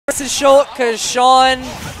to Shulk because Sean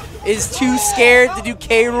is too scared to do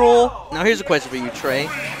K rule. Now here's a question for you, Trey.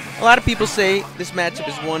 A lot of people say this matchup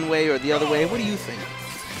is one way or the other way. What do you think?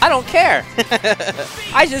 I don't care.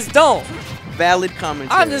 I just don't. Valid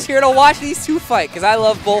commentary. I'm just here to watch these two fight because I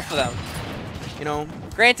love both of them. You know.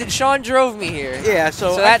 Granted, Sean drove me here. Yeah,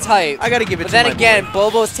 so that's hype. I gotta give it but to my then again,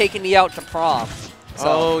 boy. Bobo's taking me out to prom. So,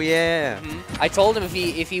 oh yeah. I told him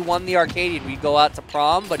if he won the Arcadian, we'd go out to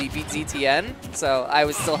prom, but he beat ZTN, so I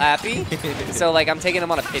was still happy. So like I'm taking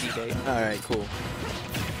him on a pity date. All right, cool.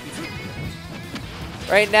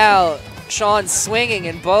 Right now, Sean's swinging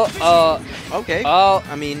and okay. Oh,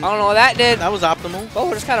 I mean, I don't know what that did. That was optimal.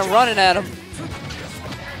 Bobo just kind of running at him.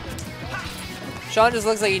 Sean just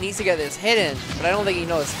looks like he needs to get this hidden, but I don't think he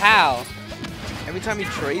knows how. Every time he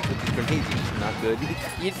trades with these grenades, it's not good.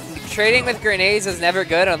 Trading with grenades is never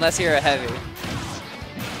good unless you're a heavy.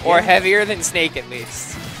 Or heavier than Snake, at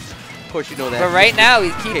least. Of course you know that. But right now,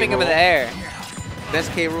 he's keeping him in the air.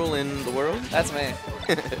 Best K rule in the world? That's me.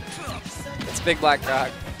 It's Big Black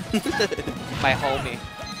Rock. My homie.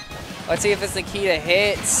 Let's see if it's Nikita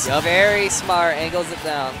hits. Yep. Very smart. Angles it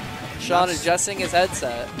down. Sean adjusting his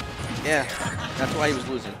headset. Yeah, that's why he was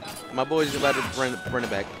losing. My boy's about to run it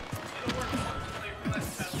back.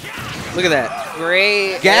 Look at that.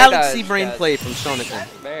 Great Galaxy brain play from Sonicon.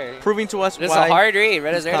 Very. Proving to us This why. is a hard read.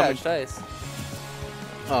 Red as air dodge twice.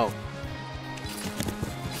 Oh.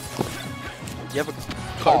 You have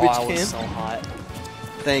a garbage that can? was so hot.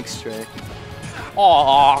 Thanks, Trey.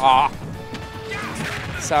 Oh.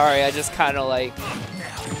 Sorry, I just kind of like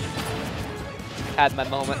had my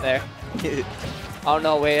moment there. I don't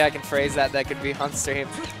know a way I can phrase that could be on stream.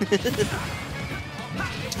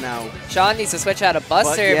 Now, Sean needs to switch out a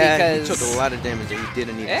Buster because he took a lot of damage that he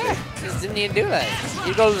didn't need to take. Just didn't need to do that.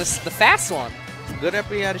 You go to the fast one. Good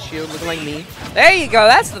after he had a shield, looking like me. There you go.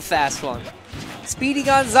 That's the fast one. Speedy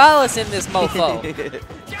Gonzalez in this mofo.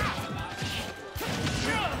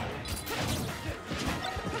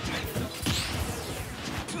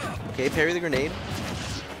 Okay, parry the grenade.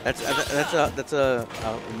 That's a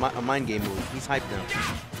mind game move. He's hyped now.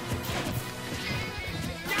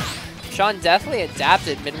 Sean definitely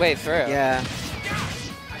adapted midway through. Yeah.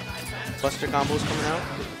 Buster combos coming out.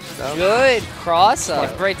 Stuff. Good cross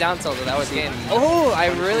up. Great down tilt. That was game. Oh, I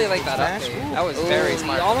really like that Smash. update. That was very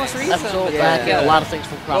smart. He almost reached That's him. so but bad. yeah. A lot of things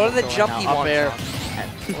from Go to the right jumpy now. one. Up air.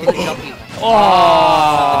 Go to the jumpy one.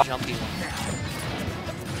 Oh, the jumpy one.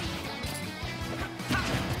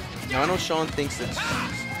 Now I know Sean thinks that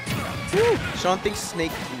Sean thinks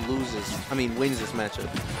Snake wins this matchup.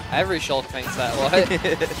 Every Shulk thinks that. What?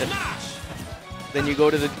 Then you go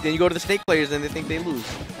to the Snake players and they think they lose.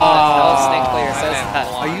 No Snake player says that.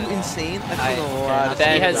 Are you insane? I've seen a lot of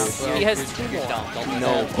He has two more.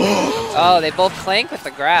 No. Oh, they both clank with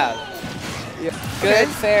the grab. Yeah. Good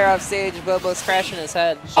fair off stage. Bobo's crashing his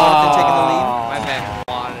head. Jonathan taking the lead. My man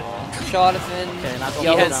wanted it. Jonathan,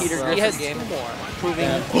 he has two more. Proving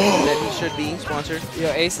that he should be sponsored. Yo,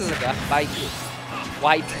 Ace is a guy.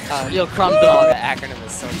 Yo, Crumb Oh, Dog. the acronym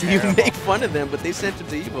is so terrible. You make fun of them, but they sent him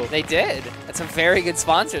to Evo. They did. That's a very good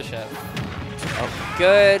sponsorship. Oh.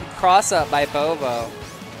 Good cross up by Bobo.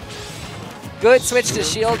 Good switch to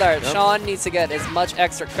shield art. Yep. Sean needs to get as much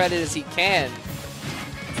extra credit as he can.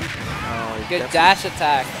 Good dash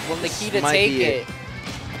attack. Will Nikita take it?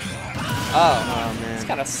 Oh, man. it's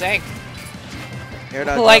kind of sank.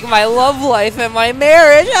 Like my love life and my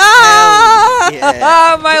marriage. Ah!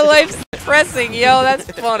 Yeah. My life's depressing, yo. That's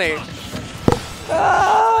funny.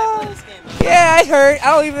 Yeah, I heard.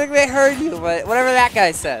 I don't even think they heard you, but whatever that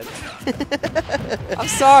guy said. I'm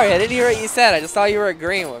sorry. I didn't hear what you said. I just thought you were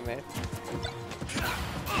agreeing with me.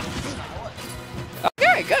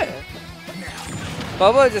 Okay, good.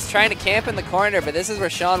 Bobo just trying to camp in the corner, but this is where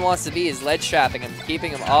Sean wants to be, is ledge trapping and keeping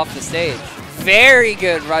him off the stage. Very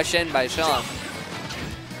good rush in by Sean.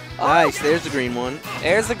 Nice, there's the green one.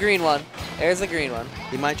 There's the green one. There's the green one.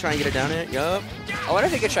 He might try and get it down there. Yup. I wonder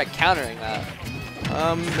if he could try countering that.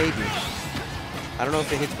 Maybe. I don't know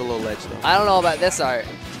if it hits below ledge though. I don't know about this art,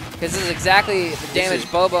 because this is exactly the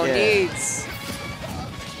damage Bobo needs.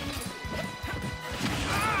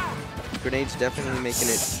 Grenade's definitely making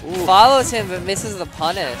it. Ooh. Follows him but misses the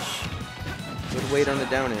punish. Good weight on the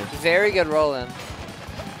down air. Very good roll in.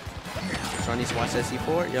 Sean needs to watch that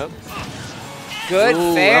C4. Yup. Good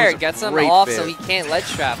Ooh, fair. Gets him off so he fair. can't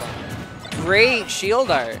ledge trap him. Great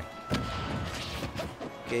shield art.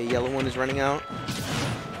 Okay, yellow one is running out.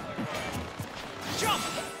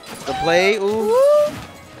 The play. Ooh. Woo.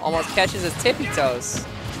 Almost catches his tippy toes.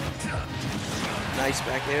 Nice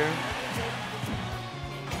back there.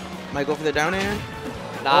 Might go for the down air.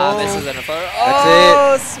 Nah, misses in a photo.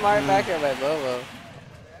 That's it. Smart back air by Bobo.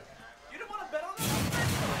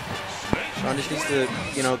 Sean just needs to,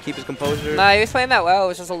 you know, keep his composure. Nah, he was playing that well. It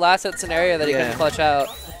was just a last hit scenario that he couldn't clutch out.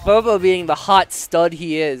 Bobo being the hot stud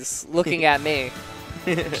he is, looking at me.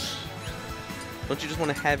 Don't you just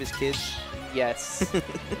want to have his kids? Yes.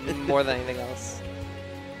 More than anything else.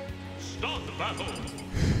 Start the battle.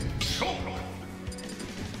 Shulk.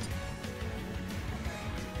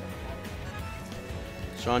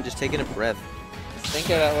 Sean just taking a breath. Just think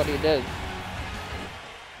about what he did.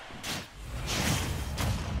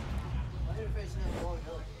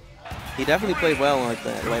 He definitely played well in like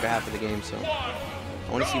the later half of the game, so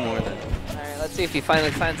I want to see more of that. Alright, let's see if he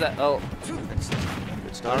finally finds that. Oh.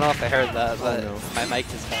 I don't know if I heard that, but my mic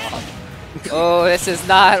just fell off. Oh, this is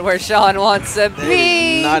not where Sean wants to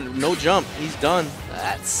be. No jump. He's done.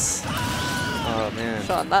 That's... Oh, man.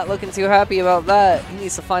 Sean not looking too happy about that. He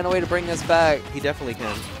needs to find a way to bring this back. He definitely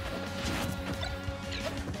can.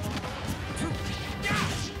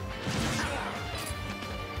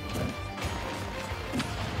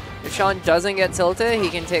 If Sean doesn't get tilted, he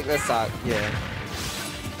can take this stock. Yeah.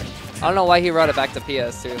 I don't know why he brought it back to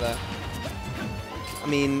PS2, though. I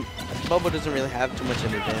mean, Bobo doesn't really have too much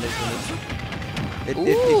of an advantage in this.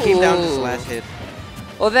 It came down to his last hit.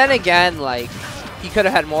 Well, then again, like, he could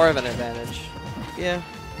have had more of an advantage. Yeah.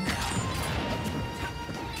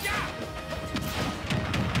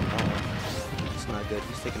 It's not good.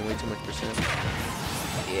 He's taking way too much percent.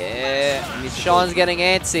 Yeah. Sean's getting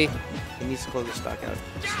antsy. He needs to close the stock out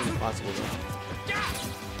as soon as possible, though.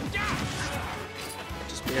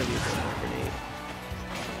 Just barely a grenade.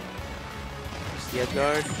 The edge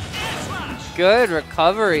guard. Good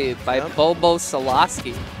recovery by Bobo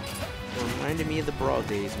Soloski. Reminded me of the Brawl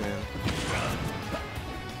days, man.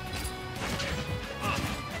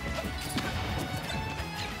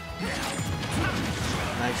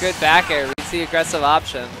 Nice. Good back air. Reads the aggressive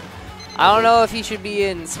option. I don't know if he should be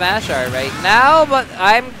in Smash Art right now, but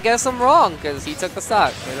I guess I'm wrong because he took the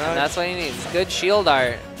stock. And that's what he needs. Good shield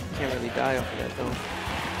art. Can't really die off of that, though.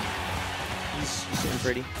 He's sitting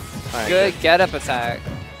pretty. Right, good get-up attack.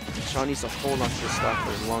 Sean needs to hold on to his stock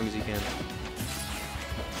for as long as he can.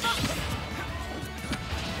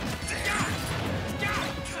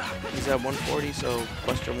 He's at 140, so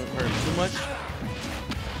Buster won't hurt him too much.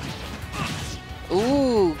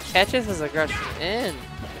 Ooh, catches his aggression in.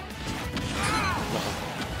 No,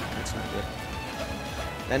 that's not good.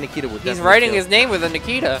 That Nikita would He's writing his name with a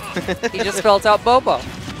Nikita. He just spelled out Bobo.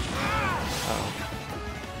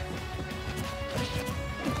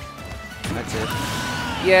 That's it.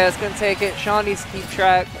 Yeah, it's going to take it. Sean needs to keep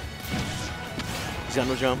track. He's got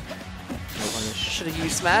no jump. No punish. Should have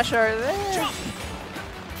used Smash Art there.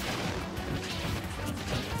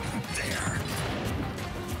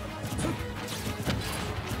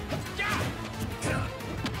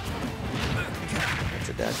 That's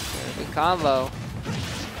a dash. Good combo.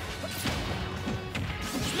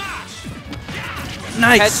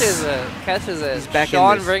 Nice. Catches it. Catches it. He's back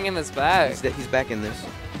Sean in this. bringing this back. He's back in this.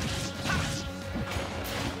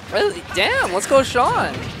 Really? Damn, let's go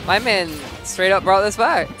Sean. My man straight up brought this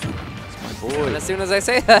back. It's my boy. And as soon as I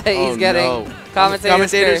say that, he's getting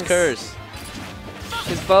commentator's curse.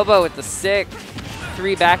 It's Bobo with the sick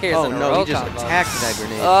 3 back airs in a row. Oh no, he just combo. attacked that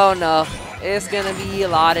grenade. Oh no, it's gonna be a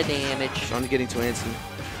lot of damage. Sean's getting too antsy.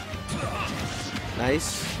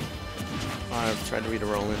 Nice. Oh, I tried to read a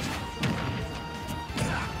roll in.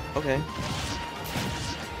 Okay.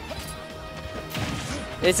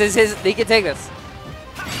 This is his, he can take this.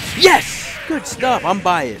 Yes! Good stuff. I'm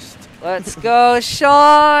biased. Let's go,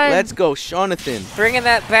 Sean. Let's go, Jonathan. Bringing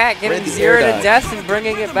that back, getting Freddy 0 to air death and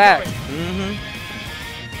bringing it back. Mm-hmm.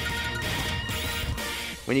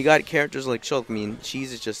 When you got characters like Shulk, I mean,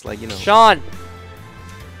 Cheese is just like, you know. Sean.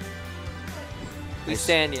 We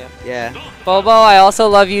stand you. Yeah. Bobo, I also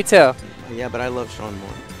love you too. Yeah, but I love Sean more.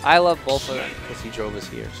 I love both of them. Because he drove us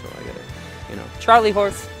here, so I gotta, you know. Charlie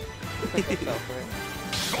horse.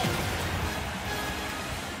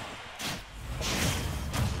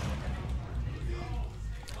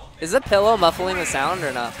 Is the pillow muffling the sound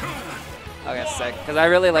or not? Okay, sick. Because I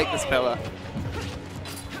really like this pillow.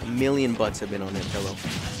 A million butts have been on that pillow.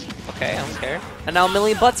 Okay, I don't care. And now a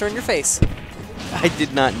million butts are in your face. I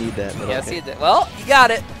did not need that. But Yes, okay. you did. Well, you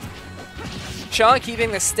got it. Sean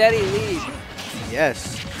keeping the steady lead.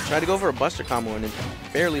 Yes. Tried to go for a Buster combo and it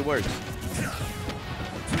barely works.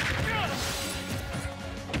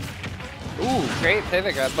 Ooh, great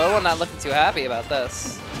pivot grab. Bobo not looking too happy about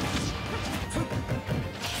this.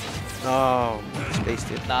 Oh, spaced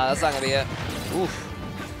it. Nah, that's not going to be it. Oof.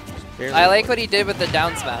 Barely I like worked. what he did with the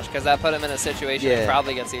down smash because that put him in a situation to Yeah.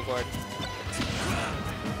 probably get C4'd.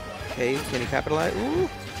 Okay, can he capitalize? Ooh.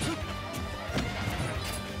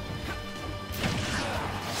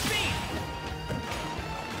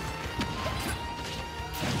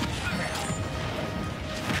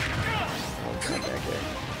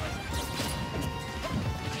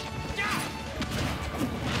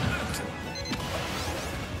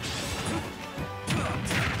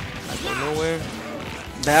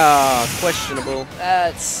 everywhere. Questionable.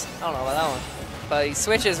 That's, I don't know about that one. But he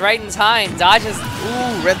switches right in time, dodges.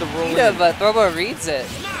 Ooh, read the roll. Yeah, but Bobo reads it.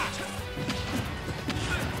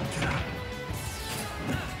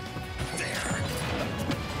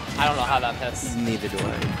 I don't know how that missed. Neither do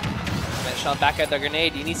I. And Sean back at the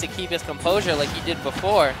grenade. He needs to keep his composure like he did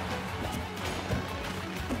before.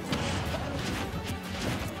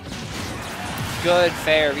 Good,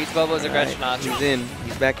 fair. Reads Bobo's aggression Right, option. he's in.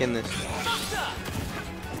 He's back in this.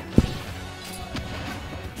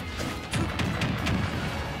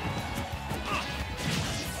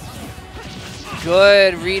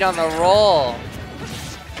 Good read on the roll.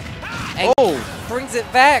 And Oh! brings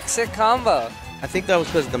it back. Sick combo. I think that was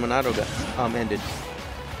because the Monado got ended.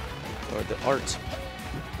 Or the art.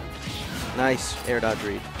 Nice air dodge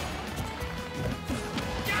read.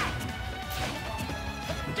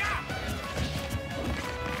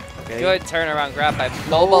 Okay. Good turnaround grab by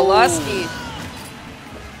Bobo Lusky.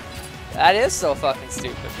 That is so fucking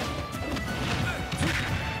stupid.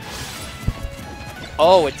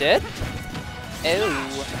 Oh, it did?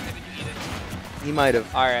 Ew. He might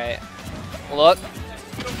have. Alright. Look.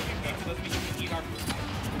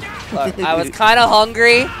 Look, I was kind of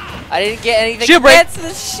hungry. I didn't get anything Shield break. against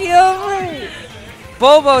the shield break.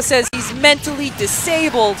 Bobo says he's mentally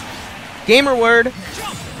disabled. Gamer word.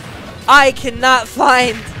 I cannot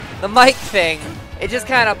find the mic thing. It just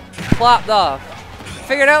kind of plopped off.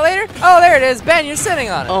 Figure it out later? Oh, there it is. Ben, you're sitting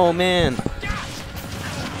on it. Oh, man.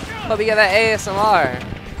 Hope you get that ASMR.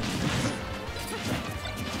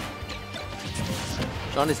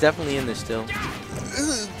 Sean is definitely in this still.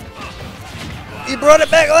 He brought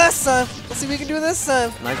it back last time. Let's see if we can do it this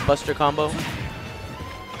time. Nice buster combo.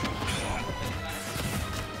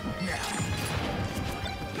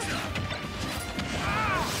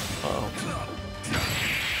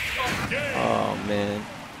 Oh, man.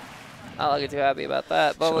 Not looking too happy about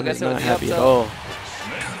that. Bobo Sean gets is it with not the up happy at tilt. all.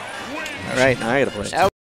 All right, now I gotta play.